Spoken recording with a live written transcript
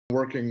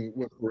working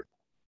with,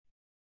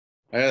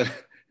 I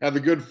had the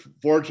good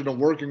fortune of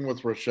working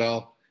with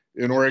Rochelle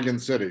in Oregon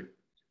City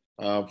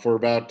for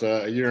about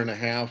a year and a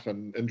half,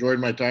 and enjoyed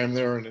my time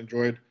there and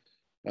enjoyed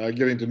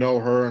getting to know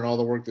her and all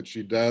the work that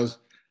she does.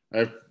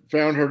 I've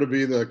found her to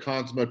be the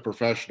consummate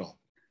professional.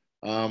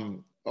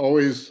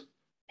 Always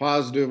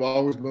positive,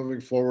 always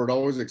moving forward,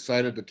 always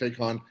excited to take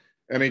on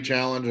any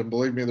challenge. And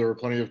believe me, there are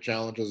plenty of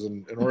challenges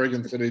in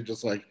Oregon City,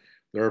 just like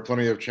there are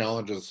plenty of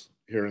challenges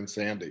here in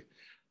Sandy.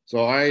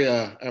 So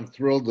I am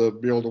thrilled to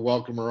be able to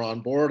welcome her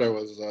on board. I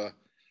was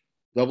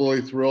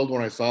doubly thrilled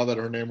when I saw that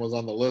her name was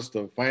on the list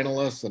of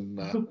finalists, and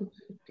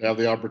to have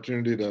the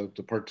opportunity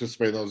to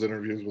participate in those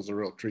interviews was a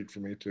real treat for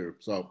me too.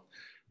 So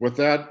with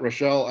that,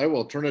 Rochelle, I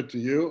will turn it to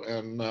you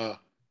and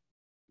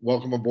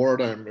welcome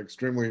aboard. I'm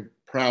extremely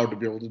proud to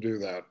be able to do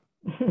that.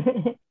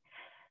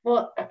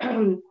 Well,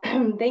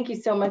 thank you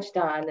so much,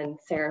 Don and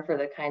Sarah, for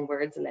the kind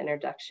words and the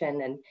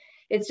introduction. And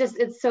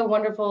it's so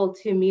wonderful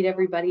to meet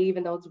everybody,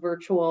 even though it's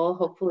virtual.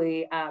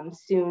 Hopefully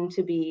soon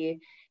to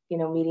be,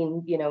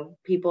 meeting,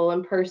 people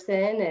in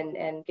person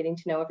and getting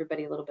to know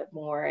everybody a little bit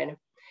more. And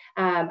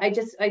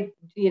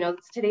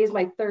today's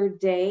my third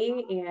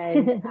day,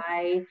 and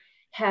I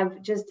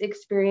have just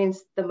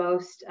experienced the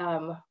most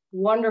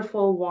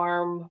wonderful,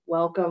 warm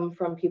welcome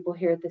from people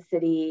here at the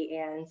city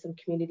and some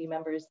community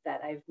members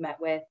that I've met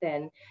with.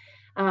 And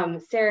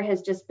Sarah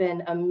has just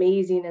been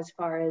amazing as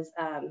far as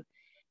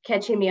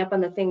catching me up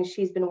on the things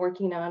she's been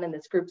working on and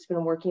this group's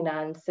been working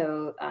on.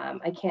 So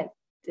I can't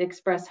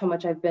express how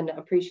much I've been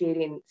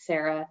appreciating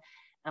Sarah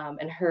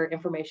and her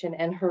information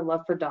and her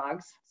love for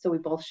dogs. So we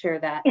both share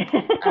that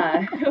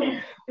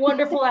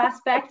wonderful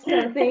aspect.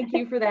 So thank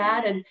you for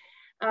that.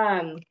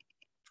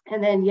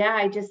 And then, yeah,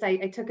 I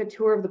took a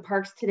tour of the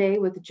parks today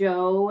with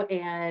Joe,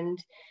 and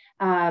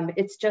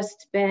it's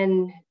just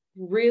been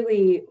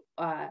really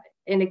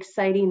an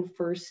exciting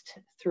first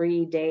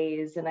 3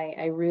 days. And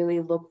I really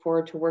look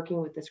forward to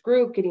working with this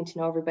group, getting to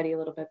know everybody a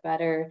little bit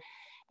better,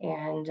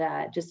 and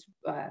just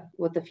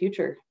what the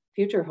future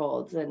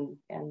holds. And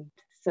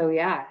so,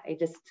 yeah, I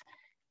just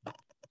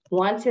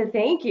want to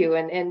thank you.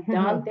 And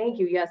Don, thank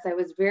you. Yes, I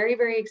was very,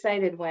 very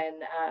excited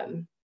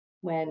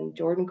when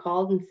Jordan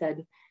called and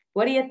said,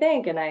 "What do you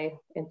think?" And I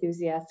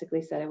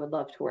enthusiastically said I would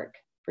love to work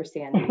for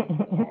Sandy.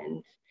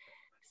 And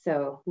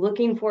so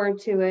looking forward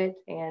to it.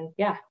 And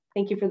yeah,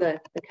 thank you for the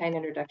kind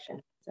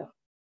introduction. So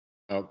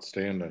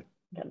outstanding.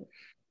 Yeah.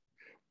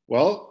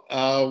 Well,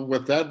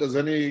 with that, does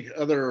any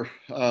other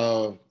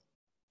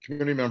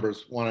community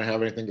members want to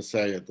have anything to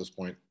say at this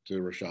point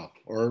to Rochelle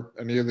or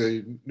any of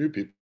the new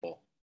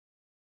people?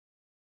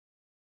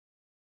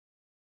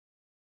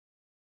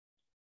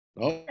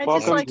 No?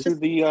 Welcome to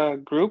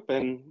the group,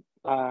 and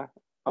I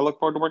look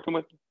forward to working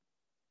with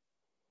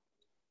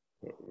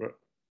you.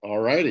 All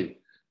righty.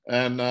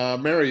 And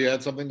Mary, you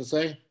had something to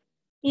say?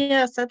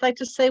 Yes, I'd like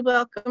to say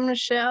welcome,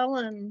 Rochelle,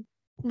 and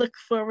look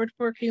forward to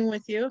working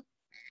with you.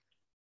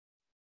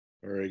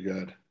 Very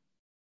good.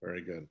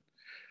 Very good.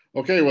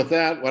 Okay, with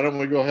that, why don't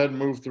we go ahead and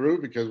move through,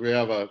 because we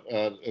have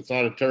it's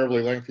not a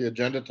terribly lengthy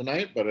agenda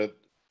tonight, but it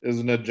is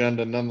an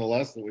agenda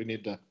nonetheless that we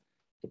need to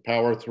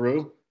power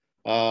through.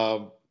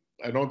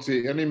 I don't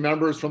see any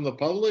members from the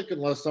public,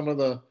 unless some of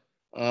the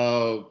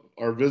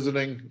our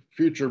visiting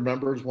future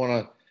members want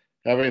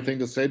to have anything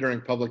to say during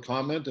public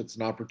comment. It's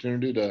an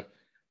opportunity to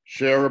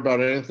share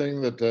about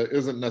anything that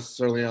isn't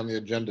necessarily on the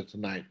agenda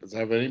tonight. Does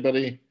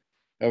anybody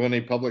have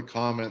any public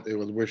comment they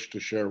would wish to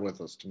share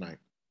with us tonight?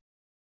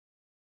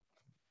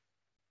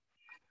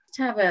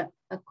 To have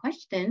a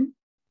question.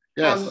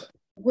 Yes.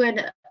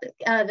 Would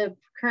the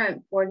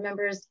current board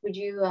members, would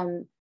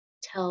you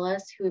tell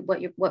us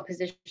what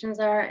positions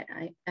are?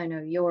 I know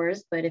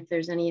yours, but if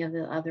there's any of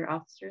the other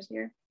officers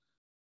here.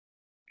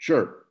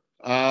 Sure.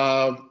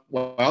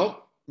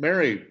 Well,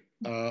 Mary,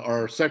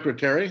 our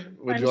secretary,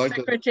 would you like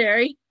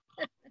secretary.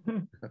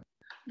 to?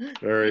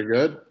 Very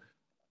good.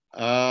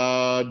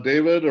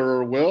 David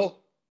or Will?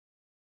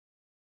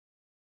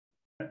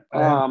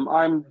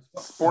 I'm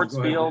sports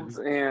fields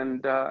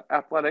and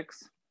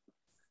athletics.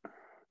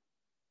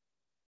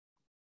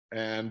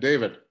 And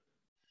David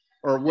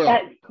or Will?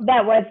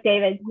 That was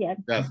David, yes.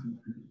 Yes,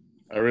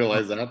 I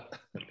realize that.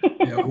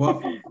 Yeah,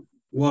 well,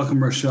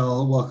 welcome,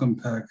 Rochelle. Welcome,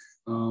 Peck.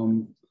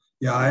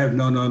 Yeah, I have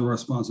no known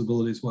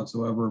responsibilities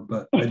whatsoever,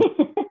 but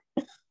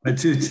I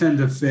do tend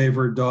to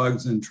favor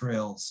dogs and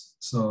trails.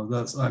 So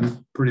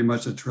I'm pretty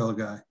much a trail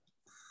guy.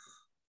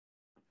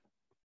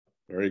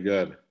 Very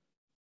good.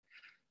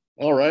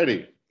 All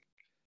righty.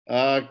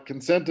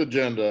 Consent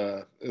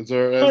agenda. Has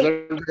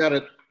everybody got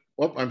it?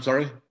 Oh, I'm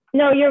sorry.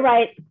 No, you're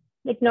right.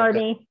 Ignore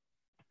me.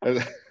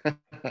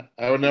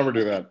 I would never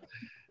do that.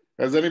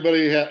 Has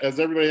everybody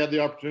had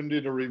the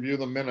opportunity to review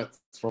the minutes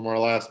from our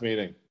last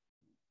meeting?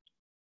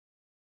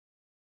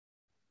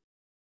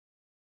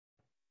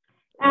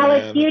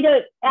 Alex,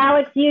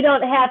 you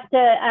don't have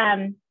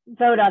to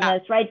vote on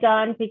this, right,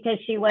 Dawn? Because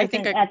she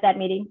wasn't at that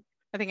meeting.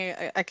 I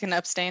think I can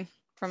abstain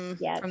from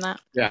that.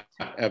 Yeah,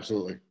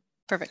 absolutely.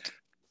 Perfect.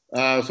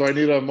 So I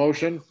need a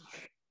motion.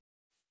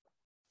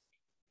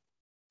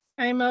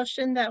 I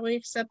motion that we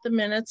accept the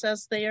minutes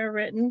as they are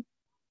written.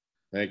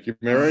 Thank you,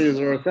 Mary. Is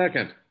there a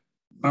second?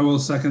 I will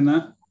second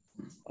that.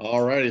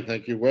 All righty.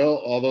 Thank you, Will.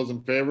 All those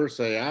in favor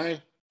say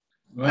aye.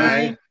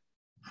 Aye.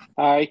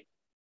 Aye.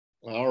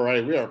 All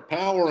right. We are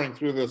powering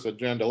through this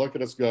agenda. Look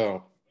at us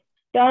go.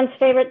 Don's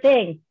favorite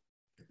thing.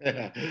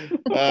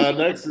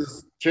 Next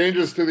is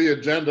changes to the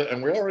agenda.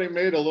 And we already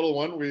made a little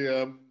one. We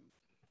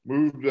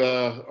moved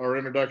our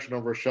introduction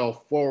of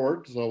Rochelle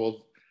forward. So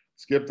we'll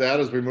skip that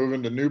as we move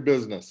into new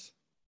business.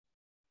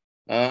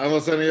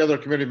 Unless any other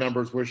committee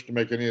members wish to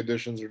make any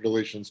additions or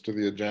deletions to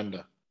the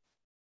agenda.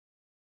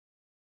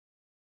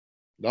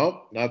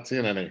 Nope, not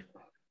seeing any.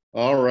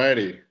 All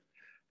righty.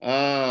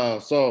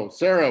 So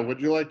Sarah, would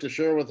you like to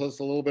share with us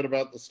a little bit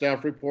about the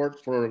staff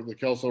report for the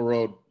Kelso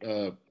Road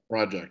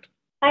project?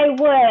 I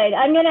would.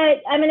 I'm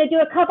gonna do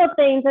a couple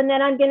things, and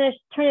then I'm gonna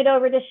turn it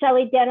over to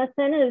Shelley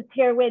Dennison, who's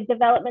here with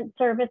Development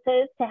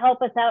Services, to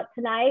help us out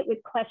tonight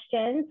with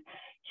questions.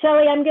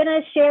 Shelley, I'm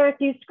gonna share a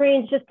few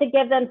screens just to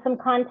give them some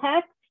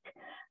context.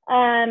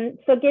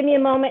 So give me a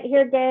moment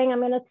here, gang. I'm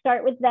gonna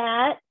start with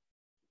that.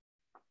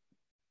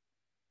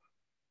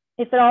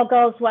 If it all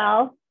goes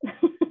well.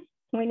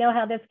 We know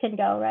how this can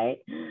go, right?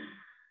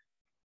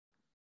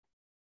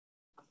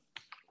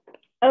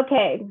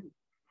 Okay.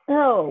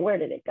 Oh, where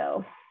did it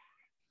go?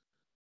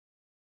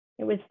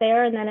 It was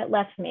there and then it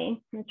left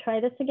me. I'll try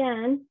this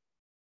again.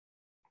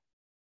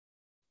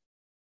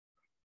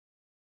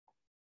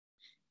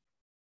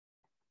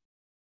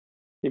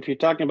 If you're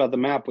talking about the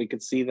map, we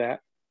could see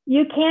that.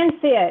 You can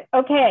see it.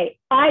 Okay.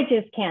 I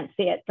just can't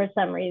see it for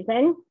some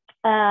reason.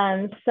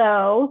 But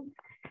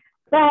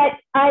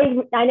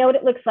I know what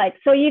it looks like.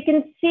 So you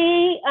can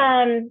see,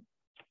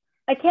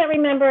 I can't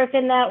remember if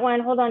in that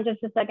one, hold on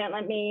just a second.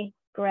 Let me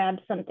grab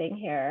something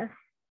here.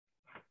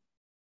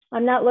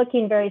 I'm not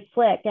looking very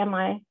slick, am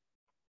I?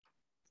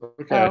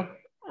 Okay. Oh,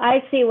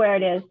 I see where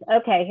it is.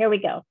 Okay, here we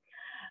go.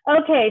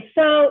 Okay,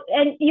 so,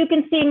 and you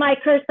can see my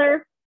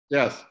cursor?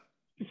 Yes.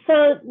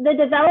 So the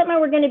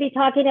development we're going to be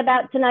talking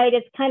about tonight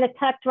is kind of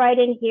tucked right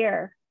in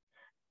here.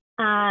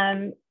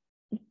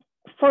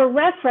 For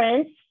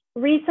reference,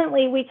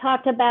 recently we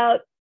talked about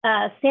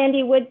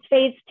Sandy Woods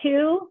Phase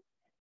 2.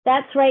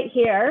 That's right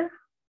here.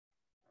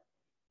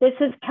 This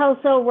is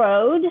Kelso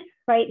Road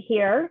right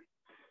here.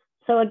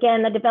 So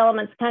again, the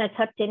development's kind of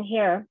tucked in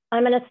here.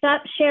 I'm going to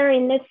stop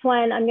sharing this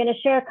one. I'm going to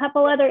share a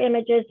couple other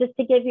images just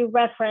to give you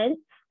reference.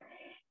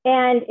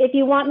 And if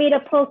you want me to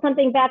pull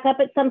something back up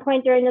at some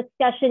point during the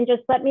discussion,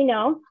 just let me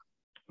know.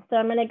 So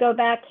I'm going to go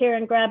back here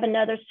and grab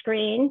another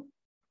screen.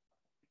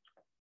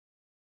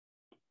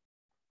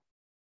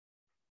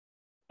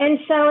 And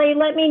Shelley,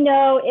 let me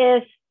know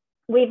if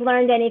we've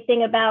learned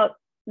anything about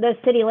the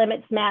city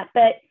limits map.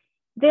 But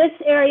this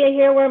area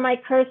here where my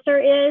cursor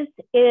is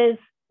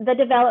the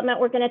development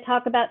we're going to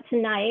talk about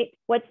tonight.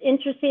 What's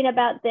interesting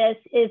about this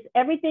is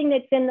everything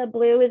that's in the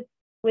blue is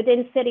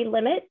within city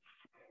limits.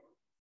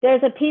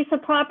 There's a piece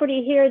of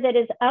property here that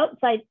is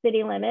outside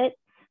city limits.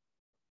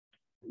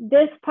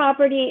 This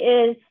property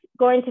is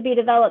going to be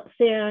developed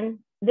soon.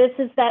 This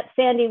is that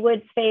Sandy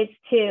Woods Phase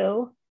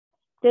 2.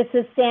 This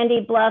is Sandy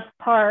Bluff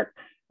Park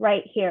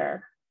right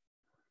here.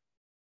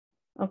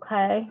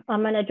 Okay,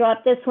 I'm going to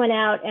drop this one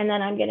out and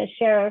then I'm going to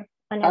share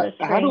another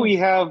screen. How do we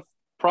have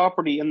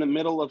property in the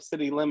middle of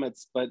city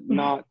limits, but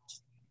not,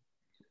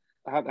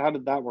 how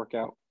did that work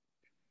out?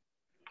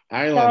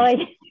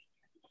 Islands.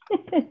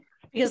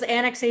 Because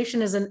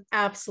annexation is an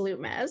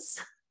absolute mess.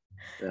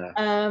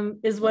 Yeah.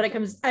 Is what it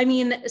comes. I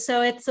mean,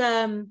 so it's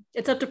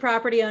up to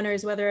property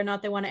owners whether or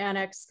not they want to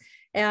annex,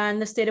 and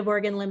the state of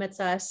Oregon limits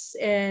us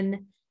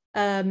in,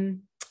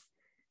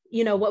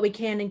 you know, what we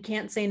can and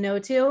can't say no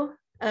to.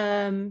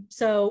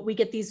 So we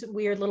get these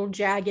weird little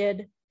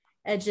jagged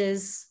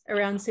edges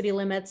around city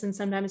limits, and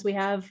sometimes we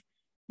have,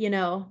 you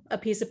know, a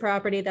piece of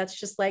property that's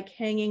just like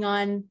hanging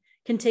on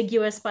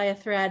contiguous by a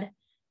thread.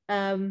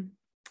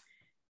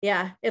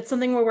 Yeah, it's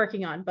something we're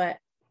working on, but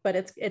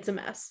it's a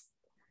mess.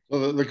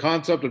 So the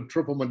concept of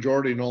triple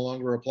majority no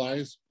longer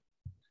applies.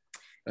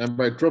 And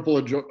by triple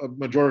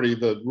majority,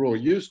 the rule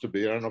used to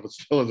be, I don't know if it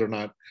still is or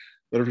not,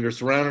 but if you're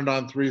surrounded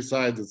on three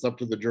sides, it's up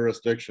to the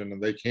jurisdiction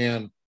and they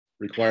can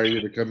require you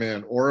to come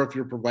in. Or if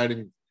you're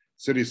providing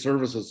city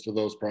services to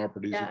those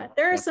properties. Yeah,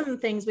 there are some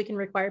things we can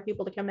require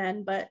people to come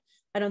in, but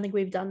I don't think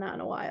we've done that in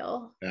a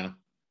while. Yeah,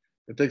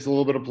 it takes a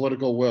little bit of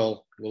political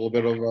will, a little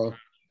bit of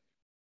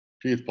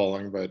teeth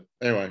pulling, but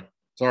anyway,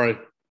 sorry.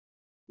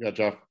 You got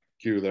Jeff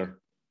Q there.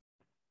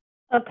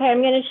 Okay,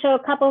 I'm going to show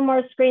a couple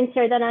more screens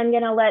here, then I'm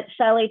going to let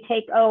Shelley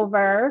take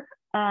over.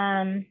 So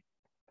I'm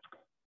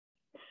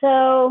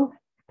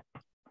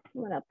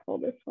going to pull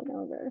this one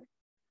over.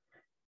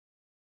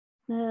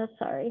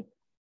 Sorry.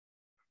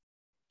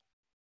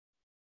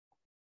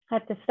 I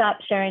have to stop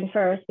sharing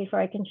first before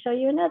I can show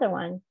you another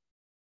one.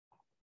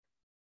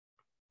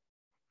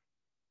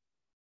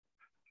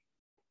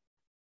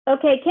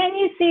 Okay, can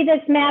you see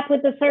this map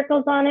with the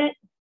circles on it?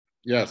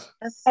 Yes.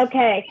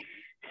 Okay,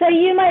 So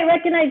you might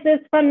recognize this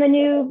from the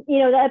new,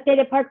 the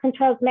updated Parks and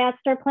Trails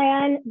Master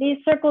Plan. These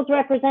circles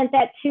represent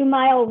that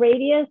 2-mile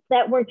radius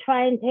that we're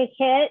trying to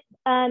hit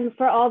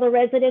for all the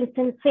residents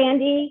in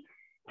Sandy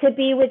to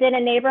be within a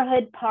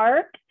neighborhood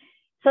park.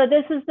 So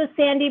this is the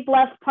Sandy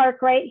Bluff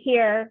Park right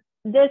here.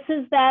 This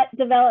is that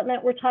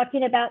development we're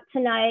talking about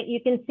tonight. You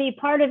can see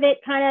part of it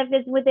kind of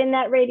is within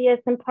that radius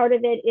and part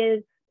of it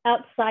is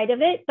outside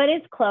of it, but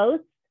it's close.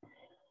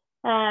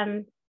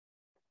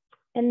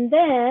 And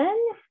then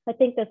I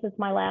think this is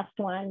my last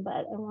one, but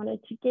I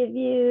wanted to give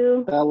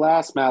you. That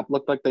last map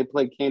looked like they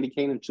played candy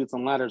cane and shoots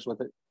on ladders with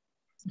it.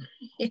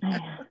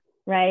 Yeah.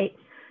 Right.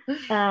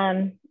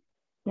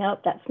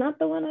 Nope, that's not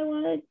the one I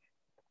wanted.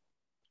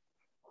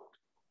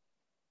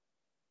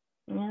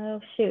 Oh,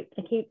 shoot,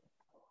 I keep.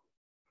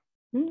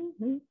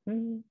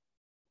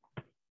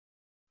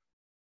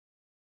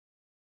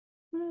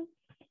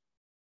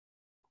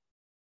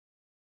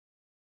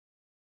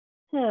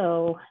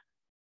 So,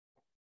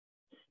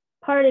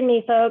 pardon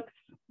me, folks,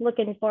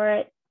 looking for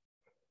it.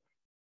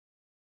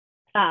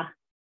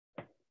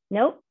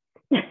 Nope.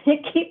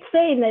 It keeps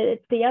saying that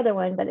it's the other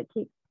one, but it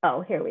keeps,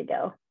 oh, here we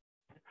go.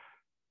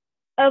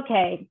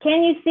 Okay,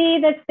 can you see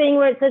this thing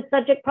where it says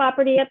subject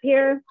property up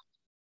here?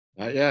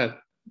 Not yet.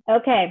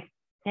 Okay,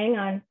 hang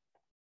on.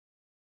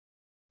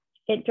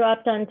 It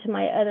dropped onto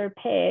my other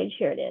page.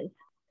 Here it is.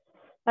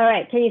 All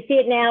right, can you see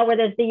it now where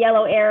there's the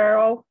yellow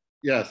arrow?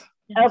 Yes.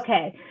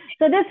 Okay,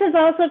 so this is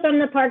also from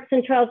the Parks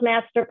and Trails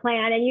Master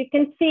Plan, and you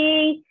can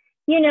see,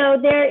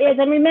 there is,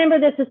 and remember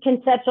this is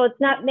conceptual, it's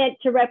not meant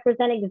to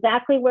represent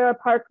exactly where a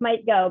park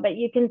might go, but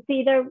you can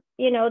see there,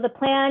 the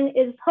plan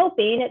is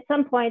hoping at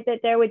some point that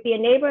there would be a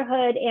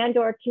neighborhood and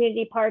or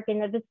community park in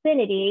the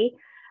vicinity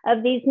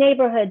of these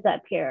neighborhoods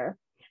up here.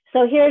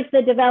 So here's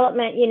the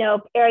development,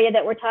 area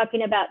that we're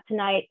talking about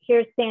tonight.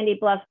 Here's Sandy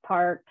Bluff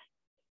Park.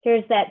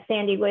 Here's that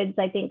Sandy Woods,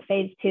 I think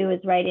phase 2 is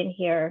right in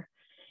here.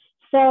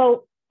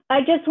 So I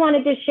just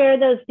wanted to share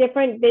those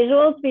different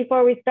visuals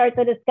before we start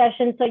the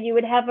discussion so you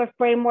would have a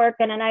framework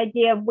and an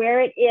idea of where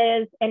it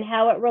is and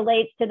how it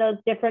relates to those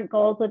different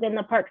goals within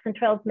the Parks and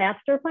Trails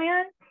Master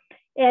Plan.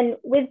 And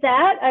with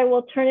that, I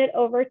will turn it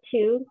over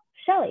to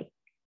Shelley.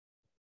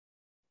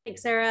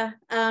 Thanks, Sarah.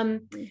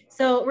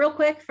 So real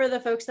quick for the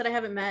folks that I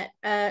haven't met,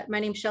 my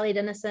name's Shelley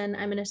Dennison.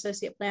 I'm an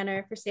associate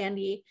planner for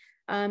Sandy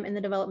in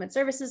the Development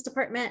Services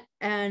Department,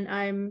 and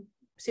I'm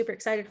super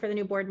excited for the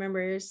new board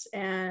members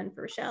and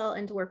for Rochelle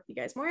and to work with you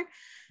guys more.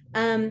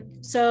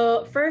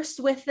 So first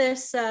with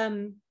this,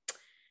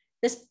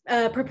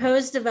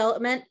 proposed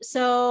development.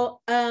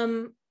 So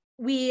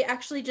we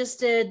actually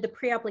just did the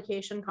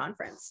pre-application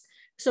conference.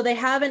 So they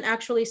haven't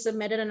actually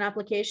submitted an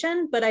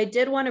application, but I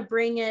did want to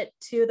bring it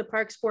to the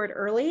Parks Board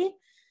early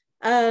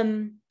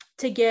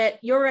to get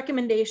your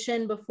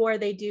recommendation before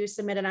they do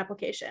submit an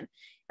application.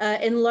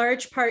 In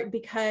large part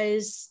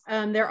because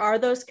there are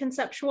those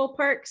conceptual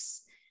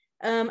parks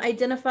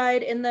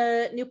identified in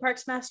the new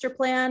Parks Master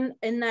Plan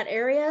in that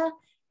area,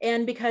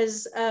 and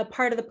because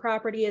part of the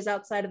property is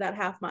outside of that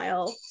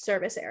half-mile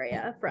service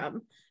area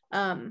from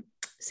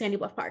Sandy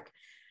Bluff Park.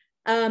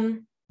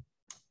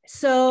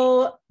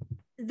 So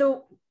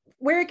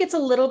where it gets a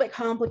little bit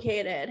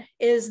complicated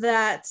is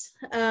that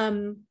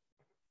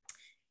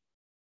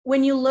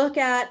when you look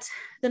at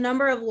the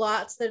number of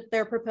lots that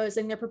they're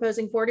proposing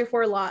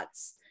 44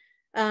 lots.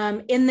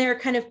 In their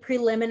kind of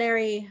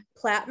preliminary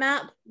plat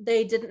map,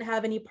 they didn't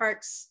have any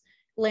parks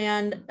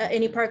land,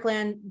 any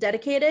parkland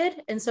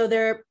dedicated. And so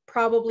they're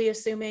probably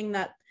assuming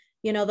that,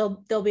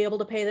 they'll be able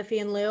to pay the fee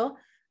in lieu.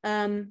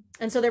 And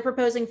so they're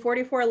proposing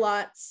 44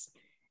 lots.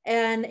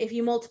 And if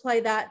you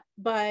multiply that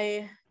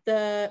by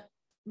the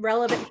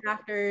relevant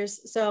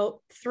factors,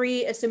 so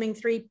assuming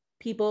 3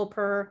 people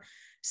per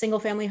single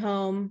family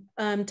home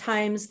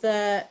times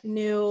the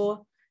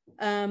new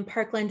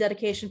parkland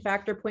dedication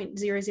factor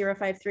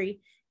 0.0053,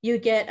 you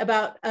get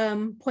about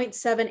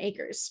 0.7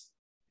 acres.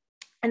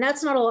 And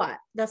that's not a lot.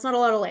 That's not a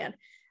lot of land.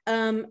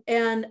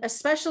 And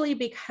especially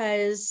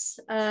because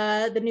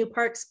the new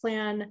parks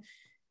plan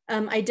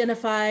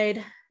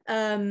identified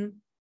the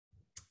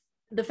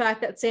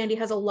fact that Sandy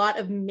has a lot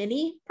of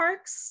mini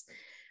parks,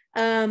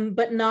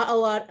 but not a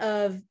lot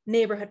of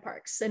neighborhood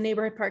parks. And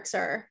neighborhood parks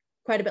are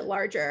quite a bit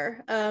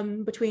larger,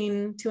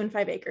 between 2 and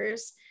 5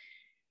 acres.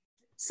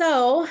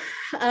 So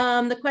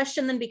the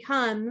question then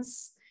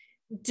becomes,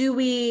 does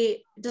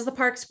the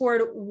Parks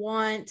Board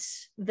want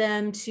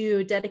them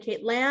to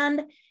dedicate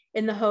land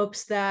in the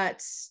hopes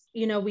that,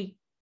 we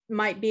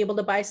might be able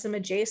to buy some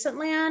adjacent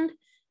land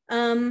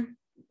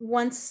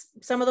once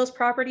some of those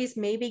properties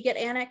maybe get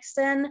annexed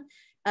in?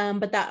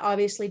 But that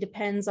obviously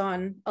depends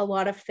on a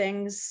lot of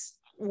things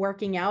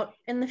working out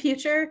in the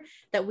future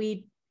that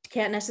we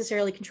can't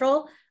necessarily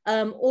control.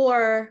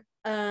 Or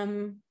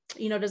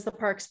does the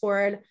Parks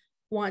Board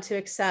want to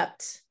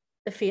accept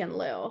the fee in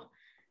lieu?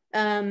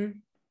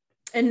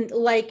 And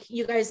like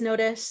you guys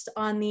noticed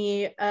on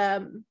the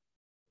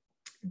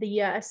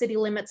city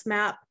limits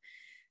map,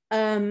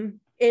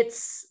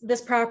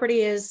 this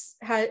property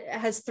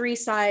has 3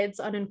 sides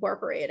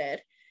unincorporated.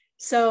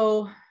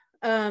 So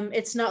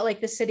it's not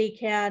like the city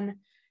can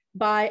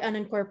buy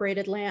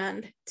unincorporated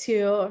land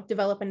to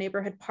develop a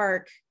neighborhood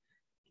park.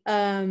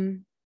 But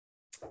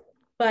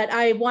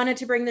I wanted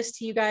to bring this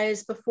to you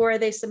guys before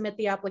they submit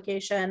the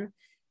application,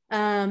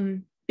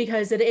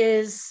 because it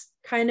is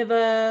kind of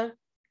an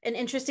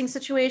interesting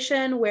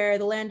situation where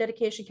the land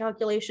dedication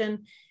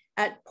calculation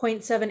at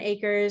 0.7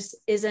 acres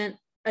isn't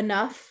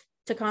enough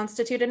to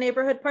constitute a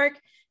neighborhood park,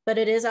 but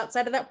it is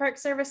outside of that park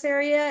service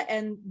area.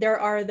 And there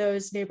are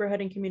those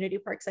neighborhood and community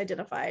parks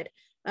identified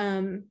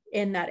in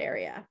that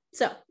area.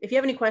 So if you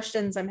have any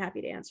questions, I'm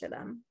happy to answer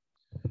them.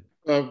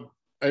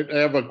 I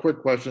have a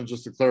quick question,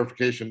 just a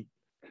clarification.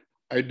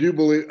 I do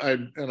believe,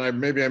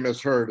 maybe I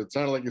misheard. It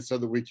sounded like you said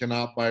that we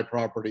cannot buy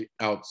property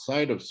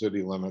outside of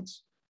city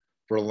limits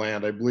for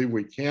land. I believe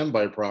we can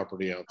buy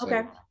property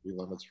outside of city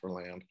limits for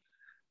land.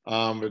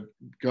 It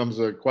becomes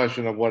a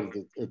question of what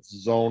it's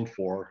zoned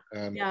for,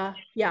 and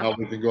how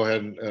we can go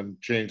ahead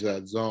and change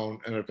that zone.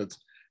 And if it's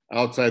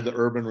outside the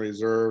urban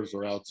reserves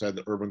or outside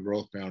the urban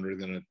growth boundary,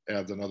 then it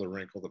adds another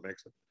wrinkle that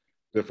makes it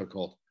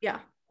difficult. Yeah.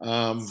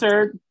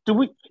 Sir,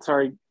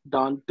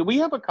 Don, do we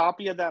have a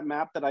copy of that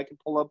map that I can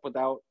pull up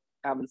without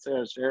having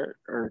Sarah share it?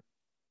 Or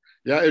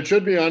yeah, it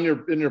should be on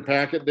in your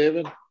packet,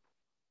 David.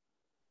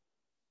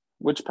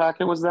 Which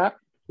packet was that?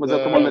 Was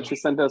that the one that you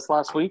sent us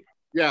last week?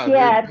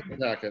 Yeah, the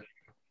packet.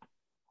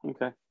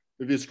 Okay.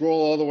 If you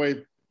scroll all the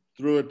way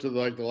through it to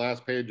the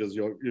last pages,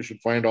 you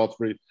should find all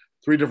three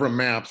different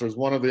maps. There's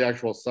one of the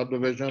actual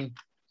subdivision,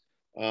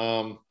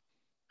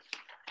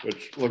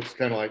 which looks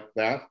kind of like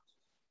that,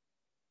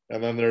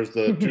 and then there's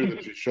the two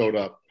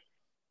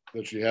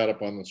that she had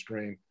up on the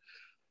screen.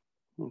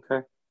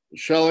 Okay.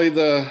 Shelley,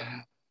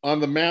 on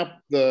the map,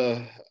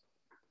 does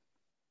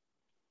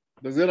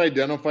it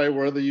identify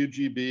where the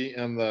UGB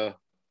and the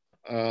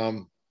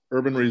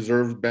urban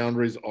reserve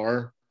boundaries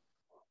are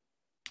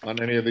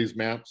on any of these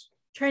maps?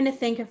 Trying to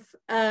think if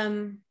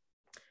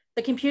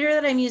the computer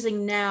that I'm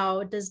using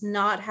now does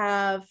not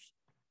have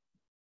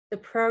the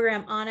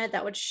program on it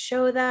that would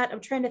show that. I'm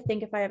trying to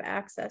think if I have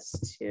access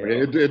to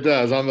it.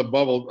 Does on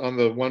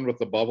the one with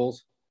the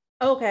bubbles.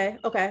 Okay.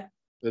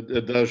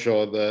 It does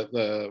show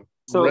the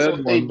so red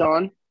one. Hey,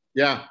 Don.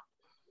 Yeah.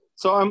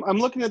 So I'm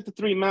looking at the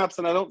three maps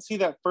and I don't see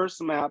that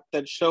first map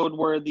that showed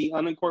where the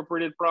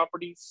unincorporated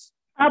properties.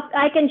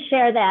 I can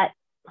share that.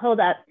 Hold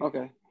up.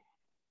 Okay.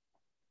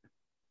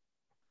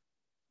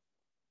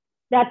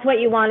 That's what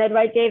you wanted,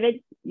 right,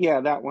 David?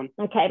 Yeah, that one.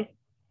 Okay.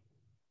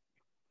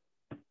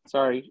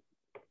 Sorry.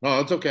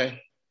 No, it's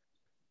okay.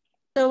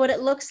 So what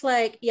it looks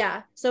like,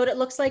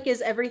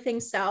 is everything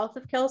south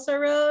of Kelso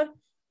Road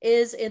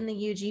is in the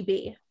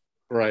UGB.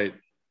 Right.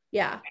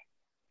 Yeah.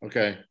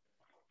 Okay.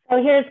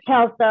 So here's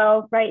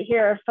Kelso right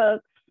here,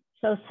 folks.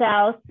 So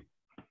south.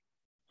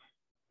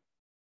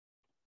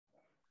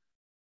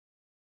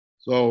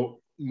 So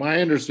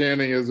my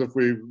understanding is if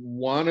we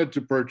wanted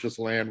to purchase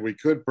land, we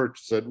could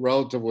purchase it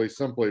relatively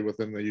simply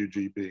within the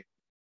UGB.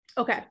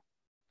 Okay.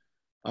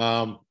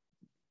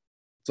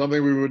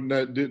 Something we would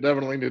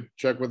definitely need to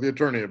check with the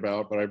attorney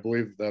about, but I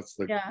believe that's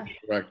the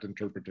correct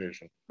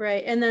interpretation.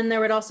 Right. And then there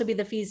would also be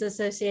the fees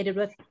associated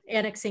with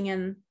annexing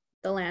in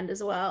the land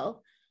as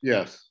well.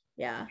 Yes.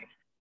 Yeah.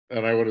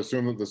 And I would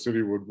assume that the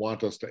city would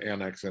want us to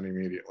annex in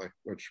immediately,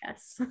 which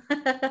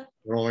it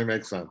only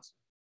makes sense.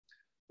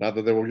 Not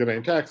that they will get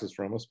any taxes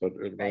from us, but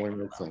it only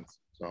makes sense.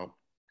 So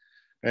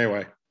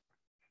anyway,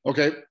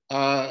 okay.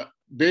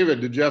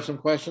 David, did you have some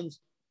questions?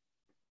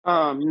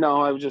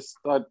 No,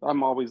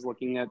 I'm always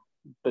looking at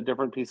the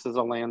different pieces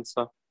of land.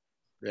 So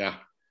yeah,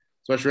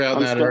 especially out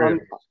in that area.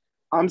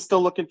 I'm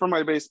still looking for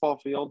my baseball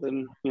field,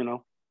 and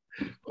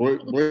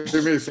Believe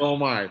me, so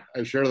am I.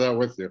 I share that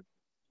with you.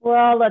 We're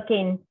all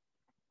looking.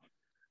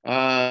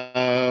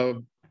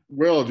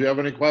 Will, do you have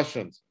any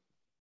questions?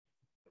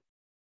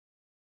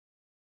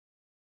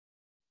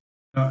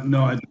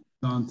 No, I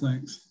don't.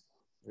 Thanks.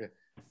 Yeah.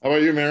 How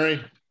about you, Mary?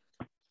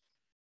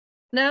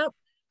 Nope.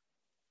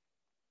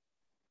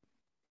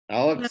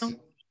 Alex?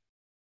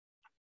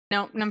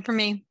 No, none for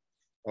me.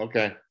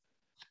 Okay.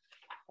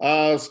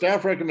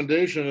 Staff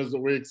recommendation is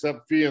that we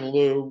accept fee in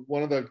lieu.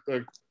 One of the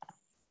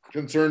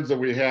concerns that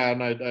we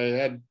had, and I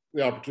had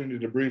the opportunity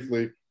to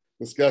briefly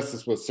discuss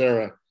this with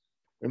Sarah.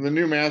 In the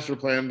new master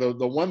plan, the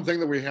one thing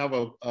that we have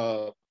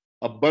a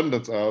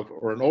abundance of,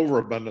 or an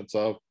overabundance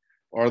of,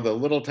 are the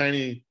little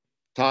tiny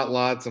tot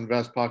lots and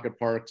vest pocket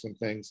parks and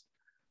things.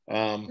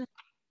 And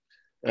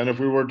if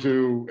we were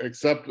to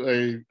accept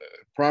a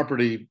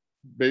property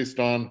based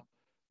on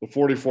the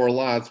 44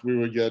 lots, we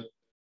would get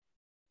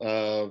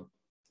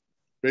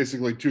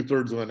basically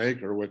 2/3 of an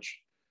acre, which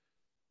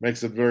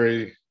makes it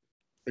very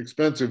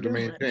expensive to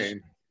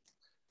maintain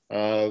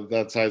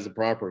that size of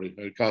property.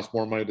 It costs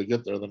more money to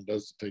get there than it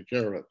does to take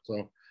care of it.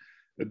 So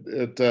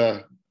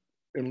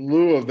in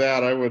lieu of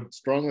that, I would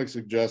strongly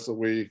suggest that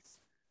we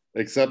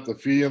accept the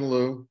fee in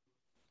lieu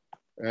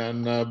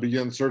and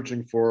begin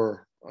searching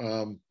for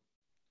a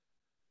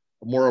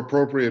more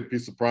appropriate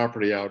piece of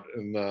property out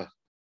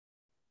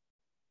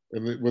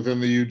within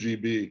the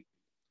UGB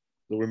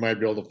that we might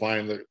be able to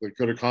find that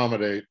could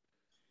accommodate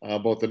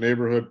both the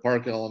neighborhood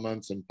park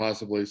elements and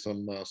possibly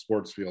some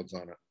sports fields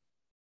on it.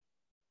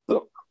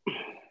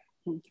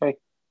 Okay.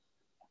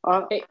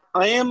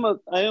 I am a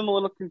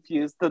little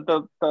confused.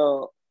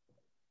 The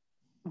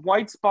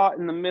white spot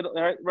in the middle,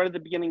 right at the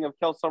beginning of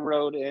Kelso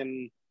Road,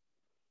 and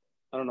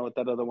I don't know what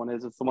that other one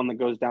is. It's the one that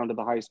goes down to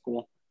the high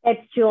school.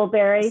 It's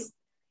Jewelberry.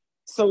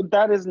 So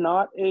that is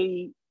not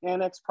a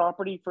annex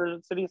property for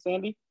the city of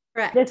Sandy?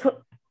 Correct.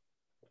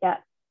 Yeah.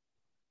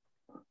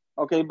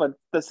 Okay, but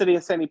the city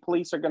of Sandy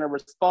police are going to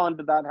respond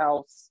to that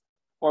house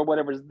or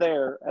whatever's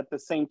there at the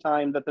same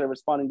time that they're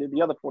responding to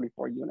the other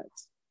 44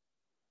 units.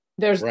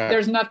 There's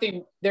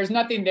nothing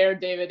there,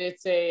 David.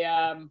 It's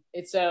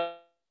a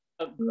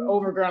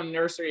overgrown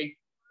nursery.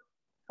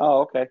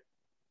 Oh, okay.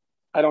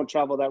 I don't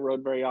travel that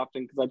road very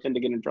often because I tend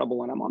to get in trouble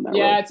when I'm on that road.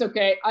 Yeah, it's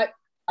okay.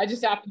 I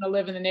just happen to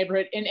live in the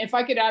neighborhood. And if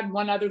I could add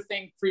one other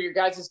thing for your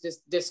guys'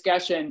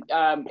 discussion,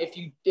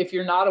 if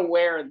you're not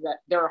aware that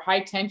there are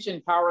high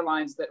tension power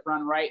lines that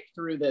run right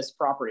through this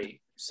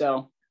property.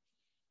 So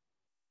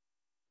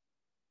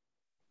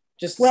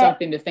just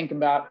something to think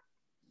about.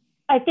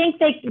 I think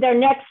they're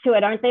next to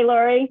it, aren't they,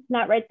 Lori?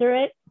 Not right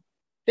through it?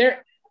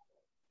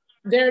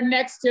 They're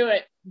next to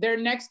it. They're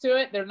next to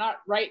it. They're not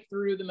right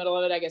through the middle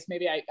of it. I guess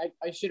maybe I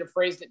should have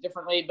phrased it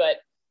differently, but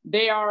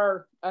they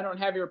are, I don't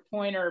have your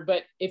pointer,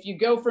 but if you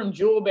go from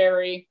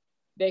Jewelberry,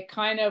 they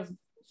kind of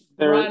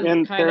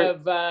run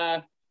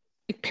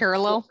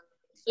parallel.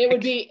 It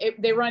would be,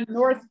 they run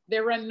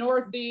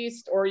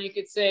northeast, or you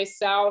could say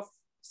south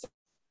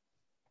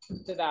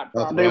to that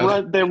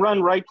property. They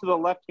run right to the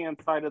left-hand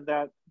side of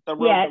the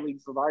road that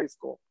leads to the high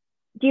school.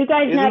 Do you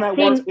guys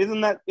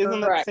isn't that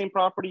the same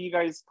property you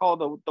guys call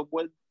the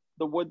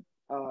wood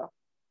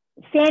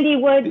Sandy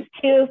Woods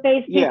 2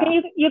 phase 2? Yeah.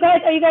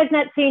 Are you guys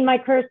not seeing my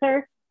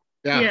cursor?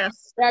 Yeah.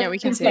 Yes. Yeah, we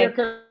can see your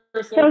cursor.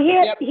 So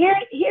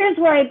here's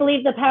where I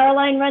believe the power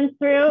line runs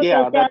through.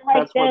 Yeah, that's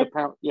where the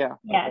power. Yeah.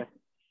 Yes. Okay.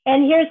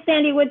 And here's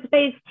Sandy Woods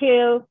phase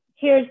 2.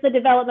 Here's the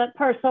development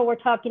parcel we're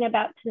talking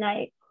about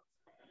tonight.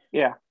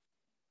 Yeah.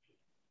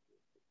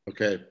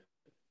 Okay.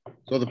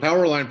 So the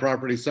power line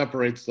property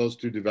separates those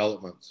two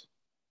developments.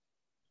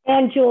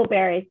 And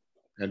Jewelberry.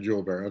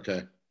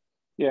 Okay.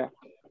 Yeah.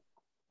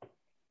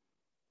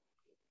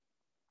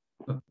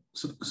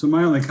 So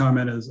my only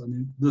comment is, I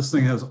mean, this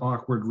thing has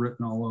awkward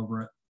written all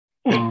over it.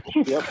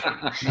 Yep.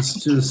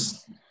 It's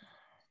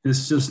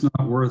just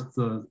not worth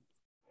the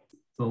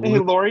Hey,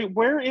 Lori,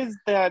 where is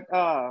that?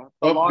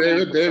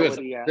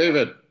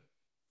 David.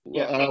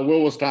 Yeah.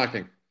 Will was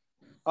talking.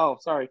 Oh,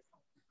 sorry.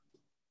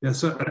 Yeah.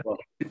 So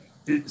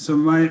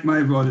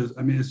my vote is,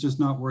 I mean, it's just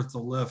not worth the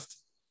lift.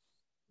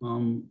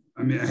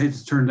 I mean, I hate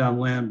to turn down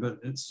land, but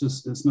it's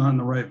not in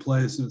the right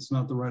place, and it's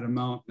not the right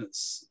amount.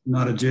 It's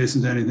not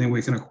adjacent to anything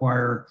we can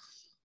acquire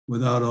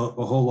without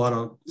a whole lot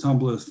of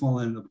tumblers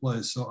falling into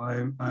place. So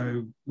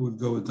I would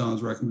go with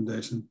Don's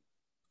recommendation.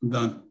 I'm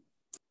done.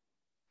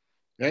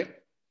 Okay.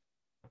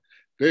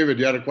 David,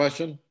 you had a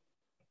question?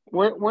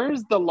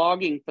 Where's the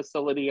logging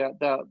facility at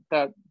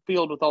that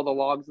field with all the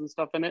logs and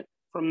stuff in it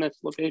from this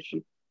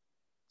location?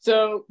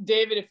 So,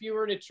 David, if you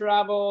were to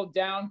travel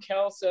down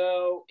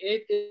Kelso,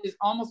 it is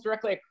almost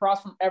directly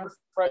across from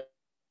Everfresh.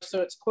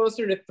 So it's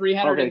closer to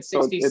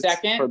 362nd.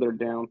 It's further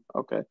down.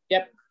 Okay.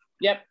 Yep.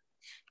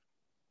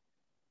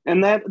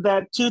 And that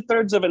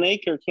 2/3 of an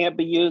acre can't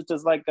be used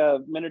as like a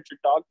miniature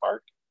dog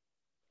park?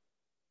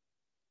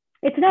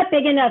 It's not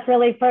big enough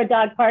really for a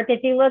dog park.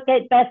 If you look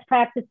at best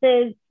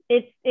practices,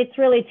 it's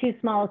really too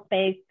small a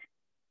space.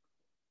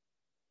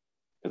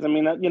 Because I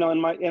mean,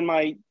 in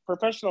my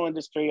professional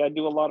industry, I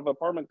do a lot of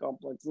apartment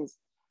complexes,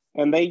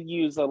 and they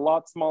use a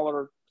lot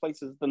smaller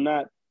places than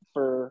that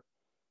for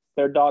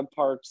their dog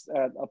parks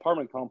at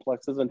apartment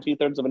complexes. And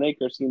 2/3 of an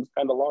acre seems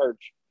kind of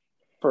large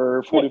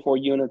for 44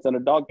 units in a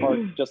dog park,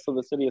 just so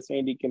the city of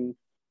Sandy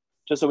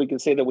just so we can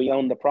say that we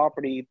own the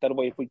property. That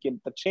way, if we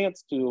get the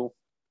chance to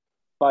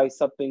buy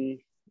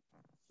something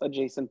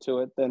adjacent to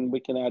it, then we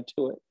can add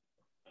to it.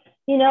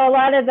 A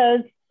lot of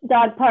those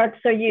dog parks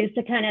are used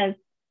to kind of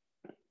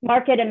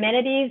market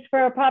amenities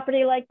for a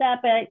property like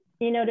that, but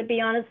to be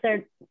honest,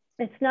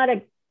 it's not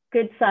a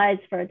good size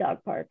for a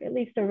dog park, at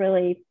least a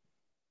really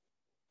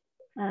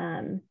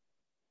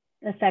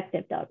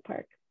effective dog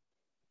park.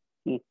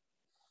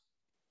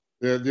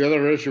 The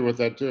other issue with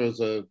that too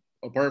is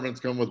apartments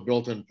come with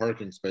built-in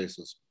parking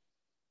spaces.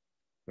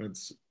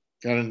 It's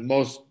kind of,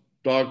 most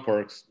dog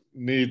parks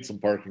need some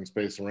parking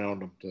space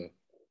around them to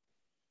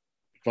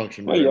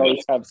function. Well, you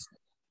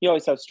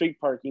always have street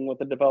parking with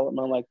a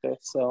development like this.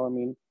 So I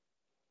mean,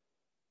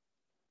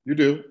 you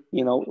do.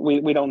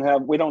 We don't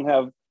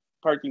have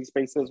parking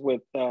spaces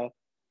with that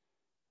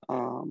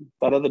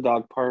other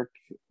dog park.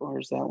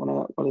 Where's that one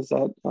at? What is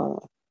that?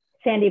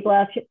 Sandy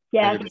Bluff.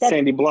 Yeah,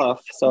 Sandy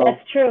Bluff. So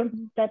that's true.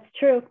 That's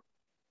true.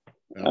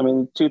 I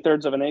mean,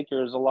 2/3 of an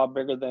acre is a lot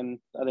bigger than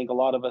I think a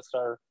lot of us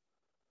are,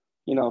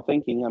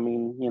 thinking. I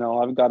mean,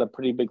 I've got a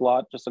pretty big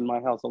lot just in my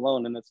house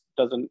alone, and it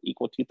doesn't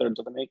equal 2/3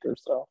 of an acre.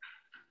 So,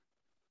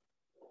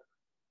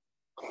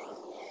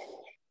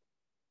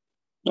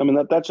 I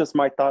mean, that's just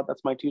my thought.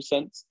 That's my 2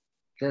 cents.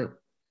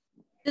 Sure.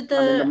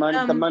 The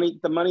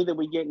money that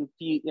we get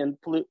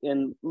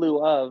in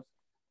lieu of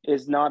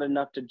is not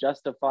enough to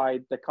justify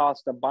the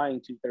cost of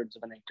buying 2/3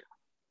 of an acre.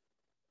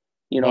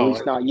 You know, at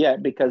least not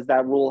yet, because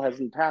that rule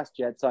hasn't passed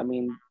yet. So I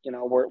mean, you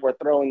know, we're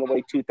throwing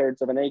away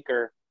 2/3 of an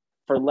acre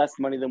for less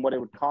money than what it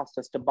would cost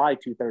us to buy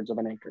 2/3 of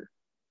an acre.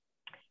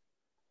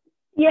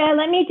 Yeah,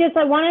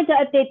 I wanted to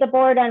update the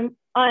board on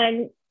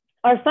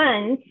our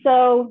funds.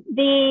 So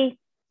the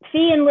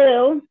fee in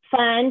lieu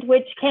fund,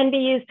 which can be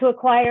used to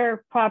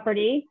acquire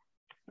property,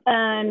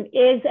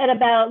 is at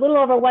about a little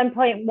over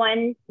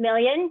 1.1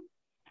 million.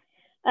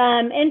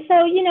 And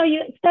so, you know,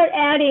 you start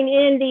adding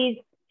in these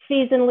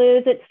fees and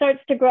lieu, it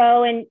starts to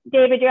grow. And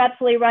David, you're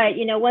absolutely right.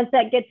 You know, once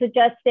that gets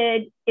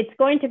adjusted, it's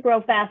going to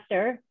grow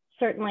faster,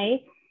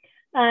 certainly.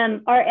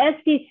 Our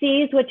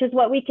SDCs, which is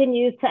what we can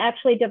use to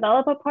actually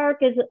develop a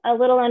park, is a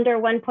little under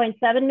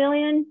 1.7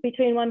 million,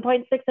 between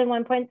 1.6 and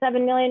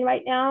 1.7 million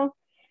right now.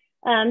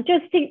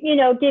 Just to, you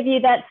know, give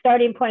you that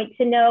starting point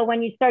to know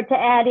when you start to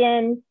add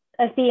in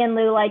a fee in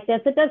lieu like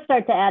this, it does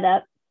start to add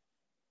up.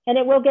 And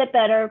it will get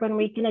better when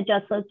we can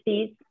adjust those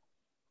fees.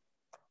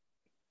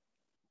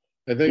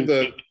 I think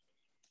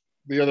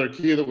the other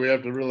key that we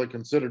have to really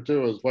consider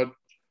too is what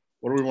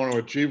do we want to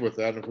achieve with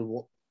that? If we,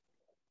 you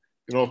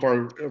know,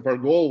 if our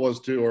goal was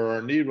to, or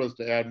our need was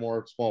to add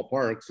more small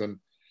parks, and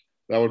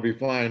that would be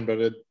fine.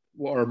 But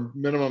our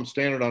minimum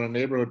standard on a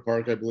neighborhood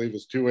park, I believe,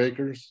 is 2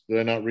 acres. Did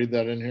I not read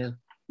that in here?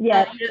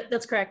 Yeah,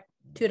 that's correct.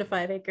 2 to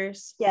 5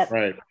 acres. Yeah.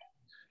 Right.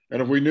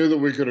 And if we knew that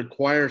we could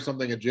acquire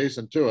something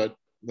adjacent to it,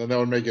 then that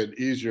would make it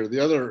easier. The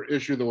other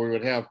issue that we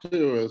would have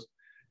too is,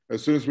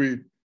 as soon as we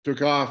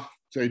took off,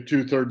 say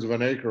 2/3 of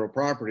an acre of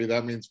property,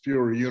 that means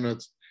fewer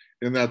units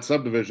in that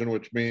subdivision,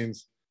 which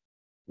means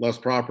less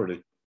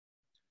property.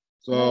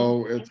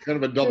 So it's kind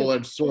of a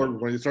double-edged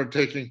sword when you start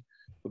taking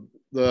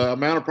the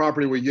amount of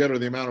property we get, or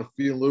the amount of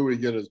fee in lieu we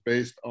get, is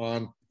based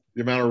on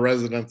the amount of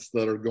residents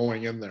that are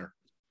going in there.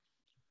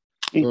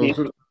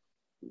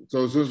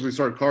 So as soon as we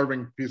start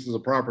carving pieces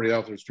of property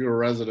out, there's fewer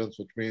residents,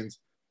 which means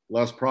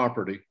less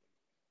property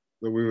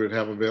that we would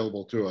have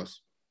available to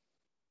us.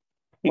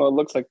 Well, it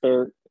looks like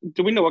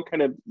do we know what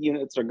kind of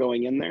units are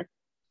going in there?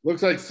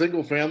 Looks like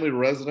single family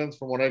residents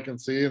from what I can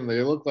see, and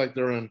they look like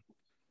they're in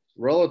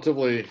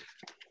relatively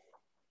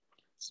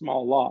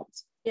small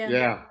lots.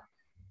 Yeah.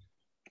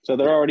 So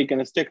they're already going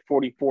to stick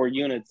 44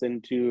 units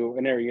into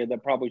an area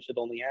that probably should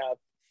only have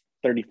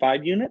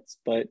 35 units,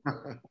 but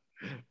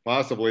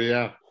possibly,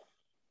 yeah.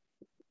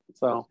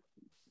 So,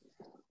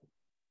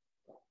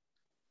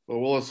 but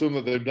we'll assume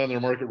that they've done their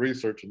market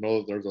research and know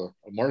that there's a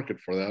market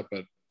for that,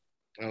 but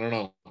I don't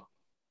know.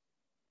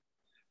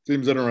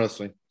 Seems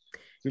interesting.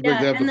 Seems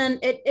yeah, like and then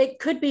it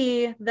could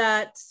be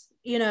that,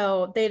 you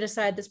know, they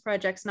decide this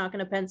project's not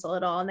going to pencil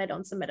at all and they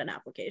don't submit an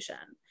application.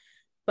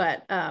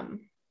 But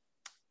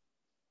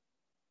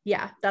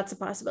yeah, that's a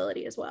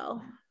possibility as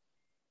well.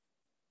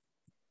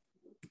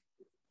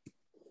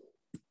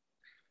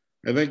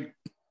 I think,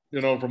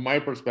 you know, from my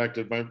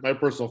perspective, my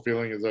personal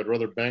feeling is I'd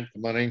rather bank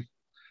the money.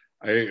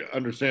 I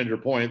understand your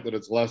point that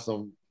it's less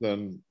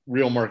than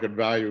real market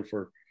value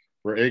for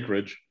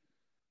acreage.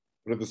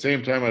 But at the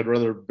same time, I'd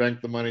rather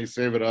bank the money,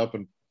 save it up,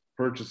 and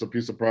purchase a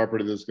piece of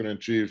property that's going to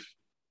achieve.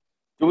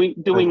 Do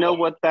we know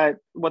what the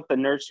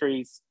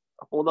nursery's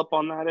hold up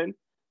on that in?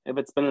 If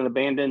it's been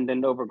abandoned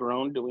and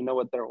overgrown, do we know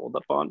what their hold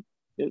up on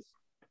is?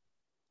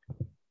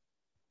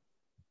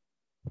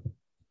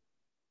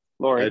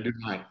 Lori, I do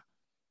not.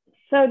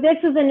 So this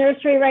is a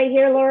nursery right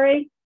here,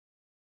 Lori?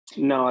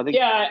 No, I think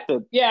I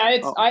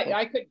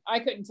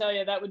couldn't tell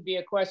you. That would be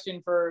a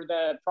question for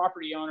the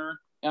property owner.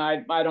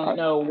 I don't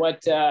know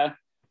what.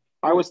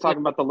 I was talking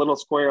about the little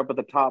square up at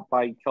the top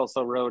by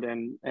Kelso Rd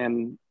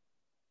and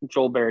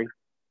Joelberry.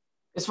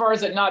 As far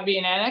as it not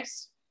being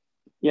annexed?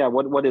 Yeah,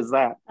 what is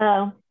that?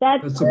 Oh,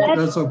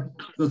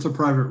 that's a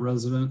private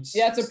residence.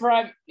 Yeah, it's a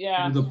private.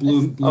 Yeah. The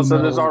blue oh, so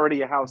there's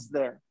already a house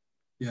there.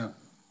 Yeah.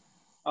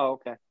 Oh,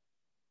 okay.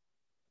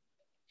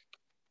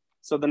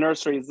 So the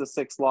nursery is the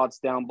 6 lots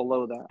down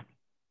below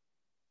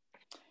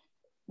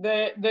that.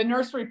 The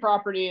nursery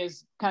property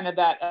is kind of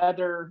that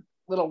other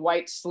little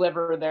white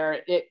sliver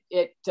there. It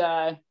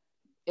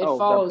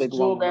follows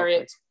Joelberry.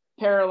 Okay. It's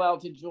parallel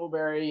to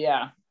Joelberry.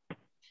 Yeah.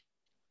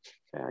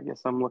 Okay, I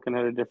guess I'm looking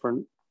at a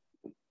different.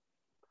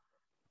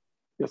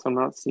 Guess I'm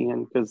not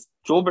seeing, because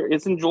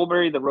isn't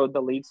Joelberry the road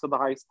that leads to the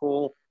high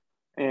school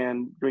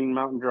and Green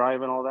Mountain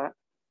Drive and all that?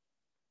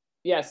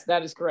 Yes,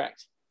 that is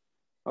correct.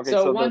 Okay,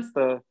 so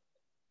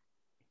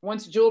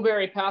once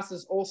Joelberry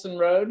passes Olson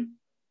Road,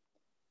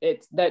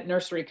 it's that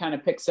nursery kind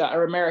of picks up,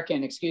 or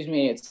American, excuse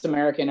me, it's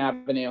American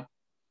Avenue.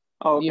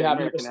 Oh, okay. You have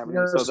American Avenue.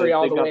 Nursery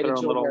all the way to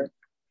Joelberry.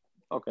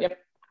 Okay. Yep.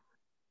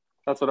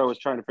 That's what I was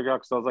trying to figure out,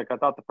 because I was like, I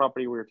thought the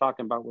property we were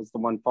talking about was the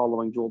one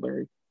following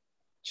Joelberry.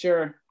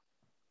 Sure.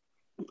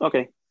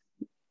 Okay.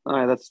 All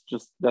right, that's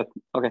just that.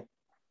 Okay.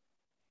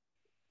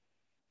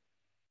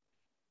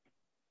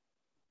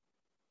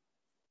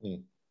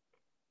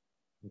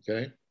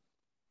 Okay.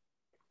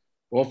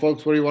 Well,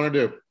 folks, what do you want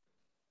to do?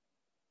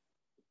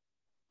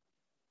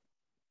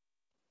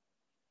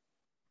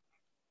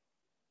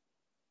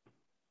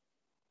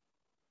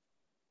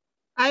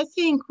 I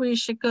think we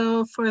should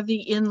go for the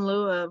in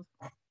lieu of.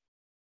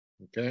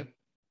 Okay.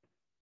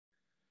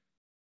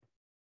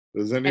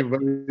 Does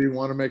anybody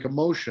want to make a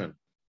motion?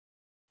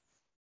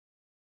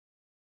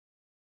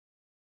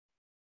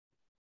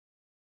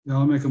 Yeah,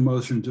 I'll make a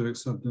motion to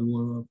accept in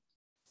lieu of.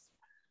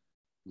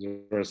 Is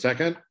there a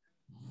second?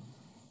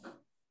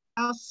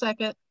 I'll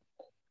second.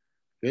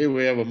 Okay,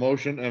 we have a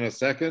motion and a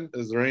second.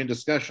 Is there any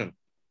discussion?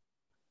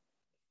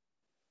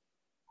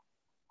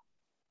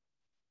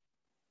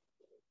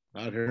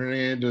 Not hearing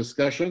any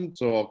discussion,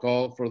 so I'll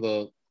call for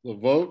the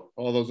vote.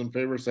 All those in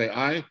favor say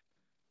aye.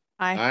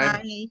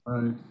 Aye.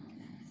 Aye.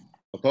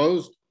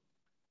 Opposed?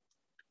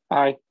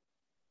 Aye.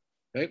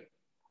 Okay.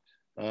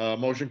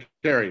 Motion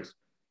carries.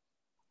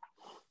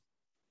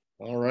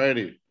 All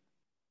righty.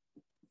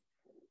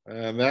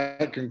 And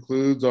that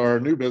concludes our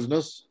new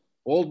business.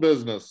 Old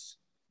business.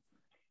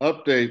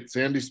 Update,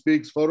 Sandy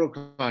Speaks photo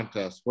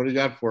contest. What do you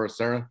got for us,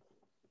 Sarah?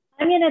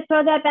 I'm going to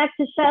throw that back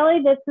to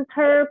Shelley. This is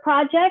her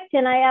project,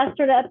 and I asked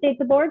her to update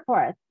the board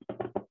for us.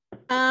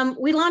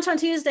 We launch on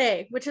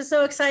Tuesday, which is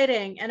so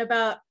exciting and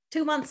about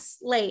 2 months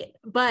late,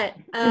 but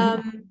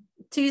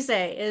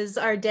Tuesday is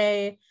our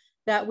day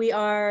that we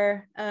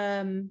are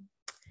going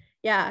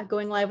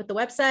live with the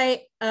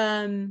website.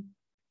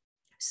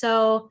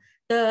 So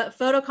the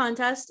photo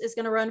contest is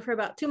going to run for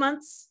about 2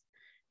 months,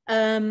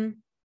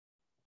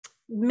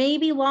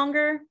 maybe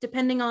longer,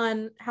 depending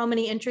on how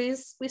many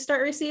entries we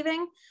start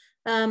receiving.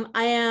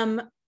 I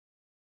am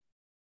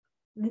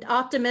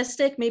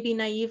optimistic, maybe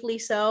naively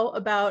so,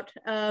 about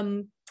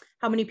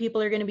how many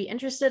people are going to be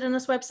interested in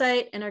this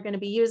website and are going to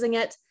be using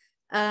it.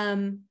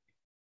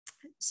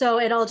 So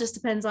it all just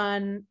depends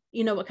on,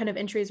 what kind of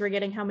entries we're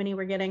getting, how many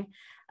we're getting.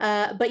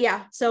 But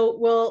yeah, so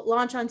we'll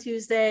launch on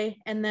Tuesday,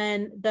 and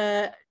then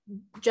the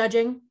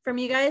judging from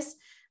you guys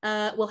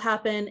will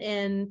happen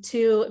in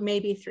 2,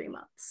 maybe 3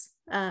 months.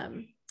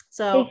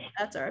 So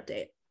that's our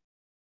update.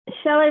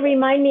 Shelley,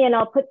 remind me, and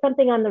I'll put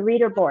something on the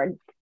reader board.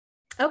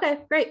 Okay,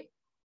 great.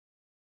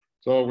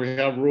 So we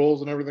have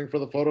rules and everything for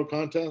the photo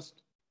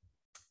contest?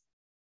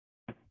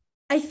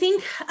 I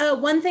think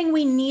one thing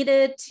we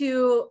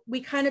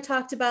kind of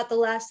talked about the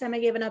last time I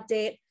gave an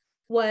update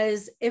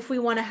was if we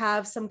want to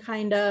have some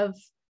kind of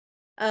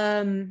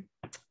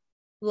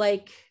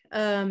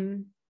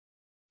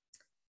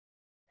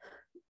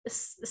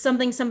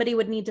something somebody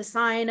would need to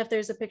sign if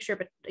there's a picture,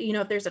 but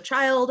if there's a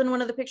child in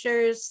one of the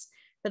pictures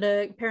that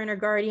a parent or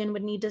guardian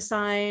would need to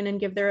sign and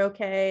give their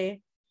okay.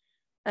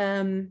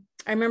 I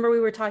remember we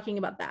were talking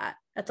about that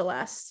at the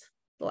last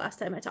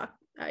time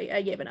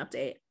I gave an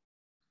update.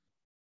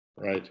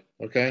 Right.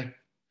 Okay.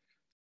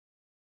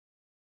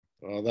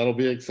 That'll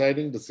be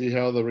exciting to see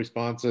how the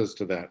response is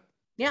to that.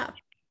 Yeah.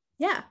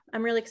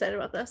 I'm really excited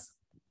about this.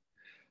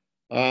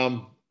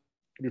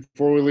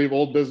 Before we leave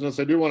old business,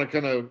 I do want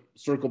to kind of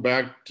circle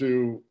back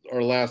to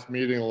our last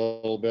meeting a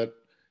little bit.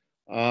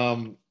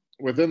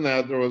 Within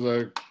that, there was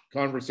a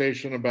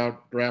conversation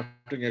about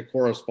drafting a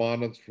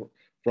correspondence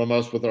from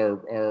us with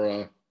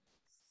our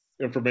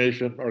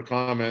information, our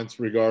comments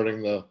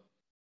regarding the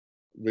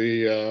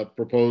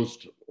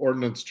proposed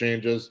ordinance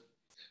changes.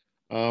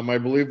 I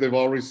believe they've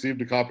all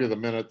received a copy of the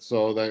minutes,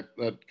 so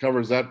that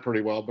covers that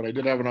pretty well. But I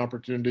did have an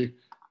opportunity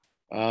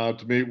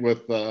to meet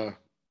with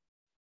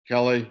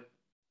Kelly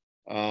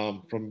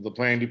from the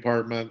planning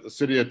department, the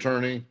city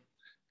attorney,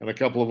 and a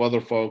couple of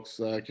other folks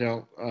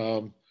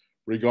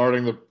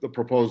regarding the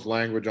proposed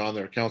language on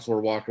there. Councilor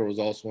Walker was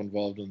also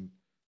involved in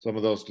some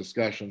of those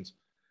discussions.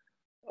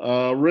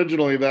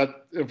 Originally,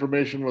 that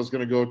information was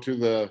going to go to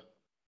the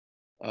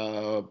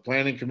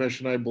Planning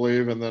Commission, I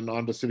believe, and then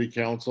on to City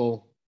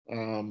Council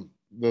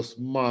this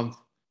month,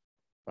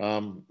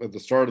 at the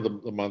start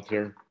of the month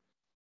here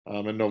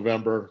in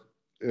November.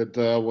 It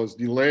was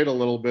delayed a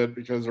little bit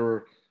because there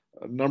were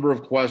a number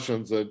of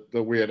questions that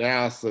we had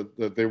asked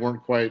that they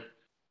weren't quite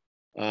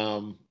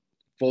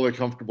fully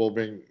comfortable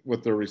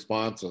with their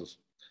responses.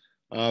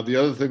 The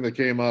other thing that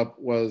came up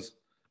was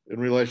in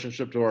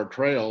relationship to our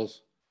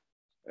trails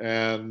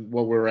and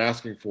what we were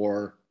asking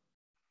for.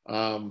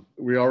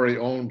 We already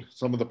owned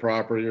some of the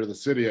property, or the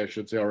city, I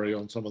should say, already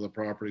owned some of the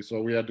property.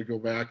 So we had to go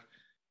back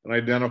and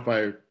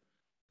identify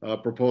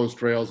proposed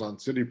trails on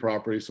city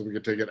property so we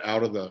could take it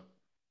out of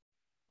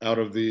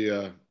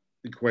the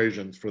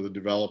equations for the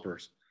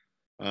developers,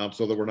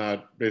 so that we're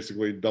not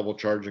basically double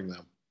charging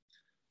them.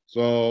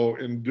 So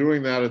in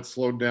doing that, it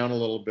slowed down a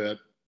little bit.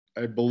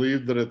 I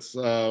believe that it's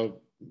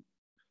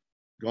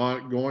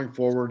going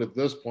forward at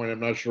this point. I'm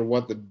not sure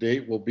what the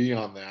date will be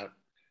on that.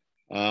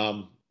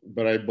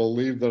 But I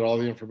believe that all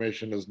the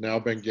information has now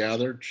been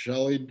gathered.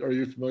 Shelley, are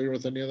you familiar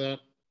with any of that?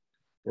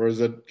 Or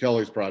is it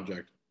Kelly's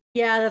project?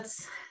 Yeah,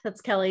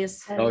 that's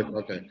Kelly's.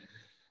 Okay.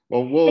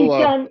 Well, we'll...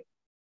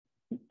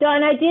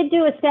 Dawn, I did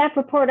do a staff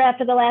report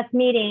after the last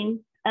meeting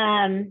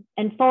and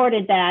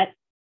forwarded that.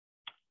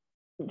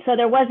 So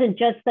there wasn't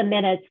just the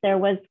minutes, there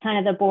was kind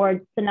of the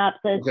board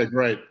synopsis. Okay,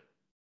 great.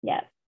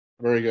 Yeah.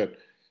 Very good.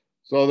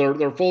 So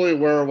they're fully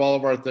aware of all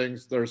of our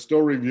things. They're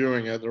still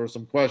reviewing it. There were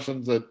some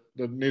questions that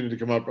needed to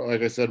come up,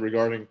 like I said,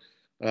 regarding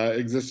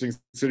existing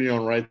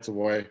city-owned rights of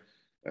way.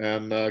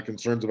 and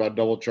concerns about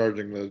double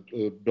charging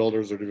the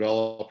builders or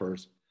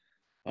developers,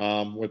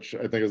 which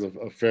I think is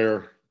a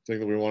fair thing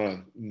that we want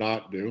to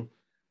not do.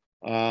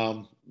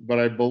 But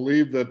I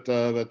believe that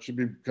that should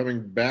be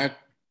coming back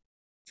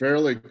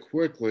fairly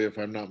quickly, if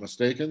I'm not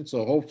mistaken.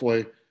 So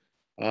hopefully,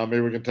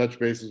 maybe we can touch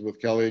bases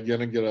with Kelly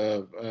again and get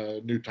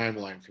a new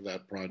timeline for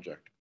that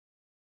project.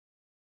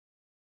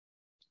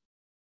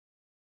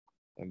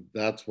 And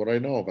that's what I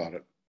know about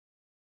it.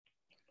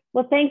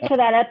 Well, thanks for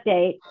that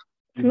update.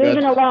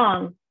 Moving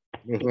along.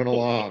 Moving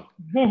along.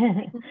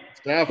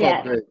 Staff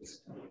Yes.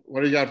 updates.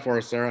 What do you got for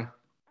us, Sarah?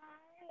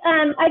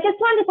 I just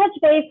wanted to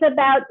touch base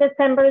about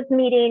December's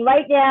meeting.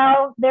 Right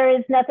now, there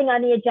is nothing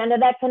on the agenda.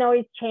 That can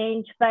always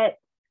change. But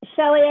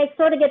Shelley, I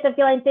sort of get the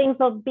feeling things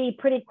will be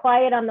pretty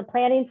quiet on the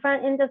planning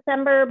front in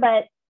December,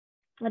 but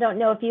I don't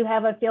know if you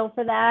have a feel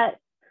for that.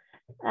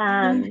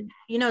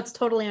 You know, it's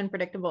totally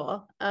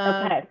unpredictable.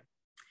 Okay.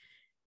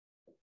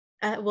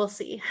 We'll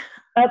see.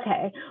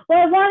 Okay. Well,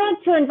 I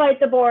wanted to invite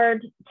the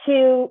board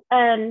to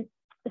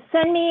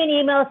send me an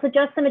email,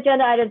 suggest some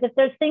agenda items. If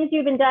there's things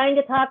you've been dying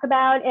to talk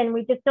about and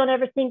we just don't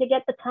ever seem to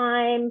get the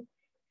time,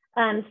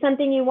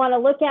 something you want to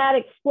look at,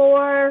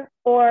 explore,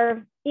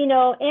 or, you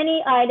know,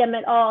 any item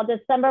at all,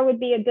 December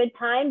would be a good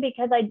time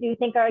because I do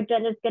think our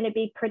agenda is going to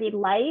be pretty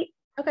light.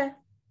 Okay.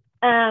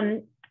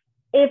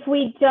 If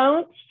we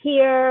don't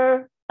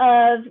hear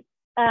of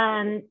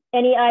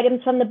any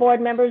items from the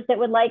board members that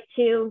would like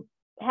to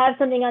have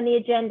something on the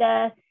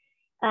agenda,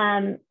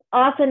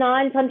 off and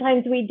on,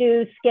 sometimes we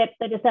do skip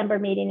the December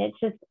meeting. It's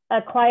just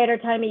a quieter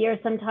time of year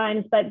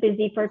sometimes, but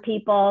busy for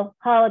people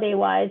holiday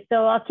wise.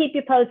 So I'll keep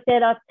you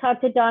posted. I'll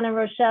talk to Dawn and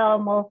Rochelle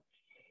and we'll,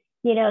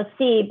 you know,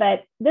 see,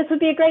 but this would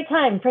be a great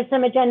time for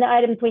some agenda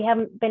items we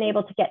haven't been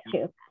able to get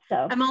to.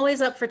 So I'm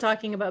always up for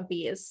talking about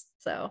bees.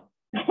 So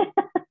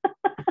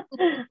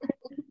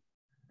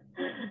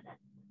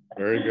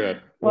very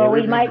good. Well,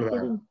 we might,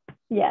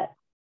 yes.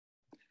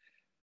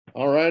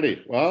 All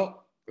righty.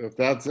 Well, if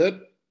that's it,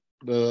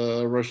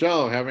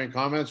 Rochelle, have any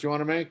comments you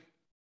want to make?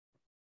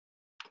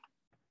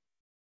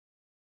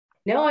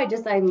 No,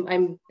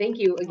 I'm thank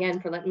you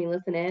again for letting me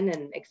listen in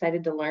and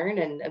excited to learn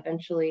and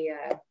eventually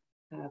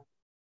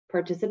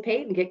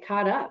participate and get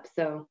caught up.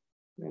 So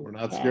we're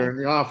not scaring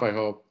you off, I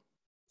hope.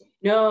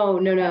 No.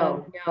 They're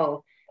not,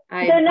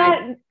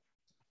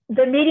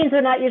 the meetings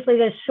are not usually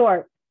this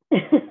short.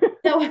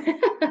 No.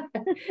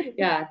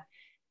 Yeah.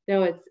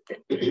 No,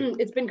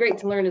 it's been great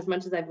to learn as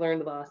much as I've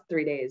learned the last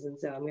 3 days, and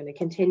so I'm going to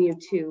continue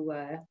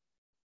to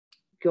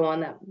go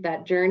on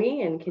that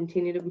journey and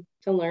continue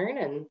to learn,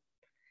 and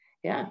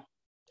yeah.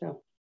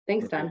 So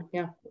thanks, Don.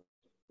 Yeah.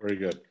 Very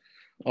good.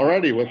 All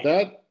righty. With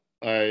that,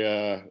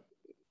 I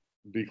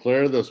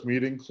declare this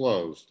meeting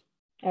closed.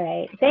 All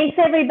right. Thanks,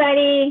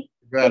 everybody.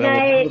 Good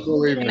night.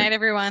 Good night,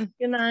 everyone.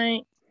 Good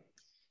night.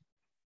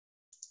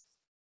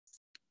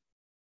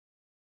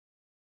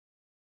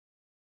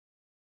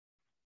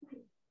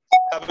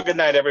 Have a good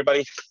night,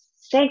 everybody.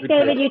 Thanks,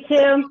 David. You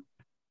too.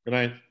 Good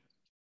night.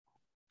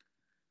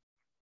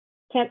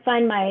 Can't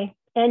find my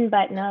end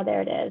button. Oh,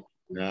 there it is.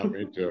 Yeah,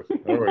 me too.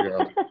 There we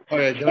go.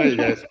 Okay, good night, you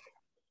guys.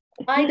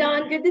 Bye,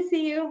 Dawn. Good to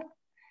see you.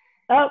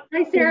 Oh,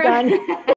 hi, Sarah.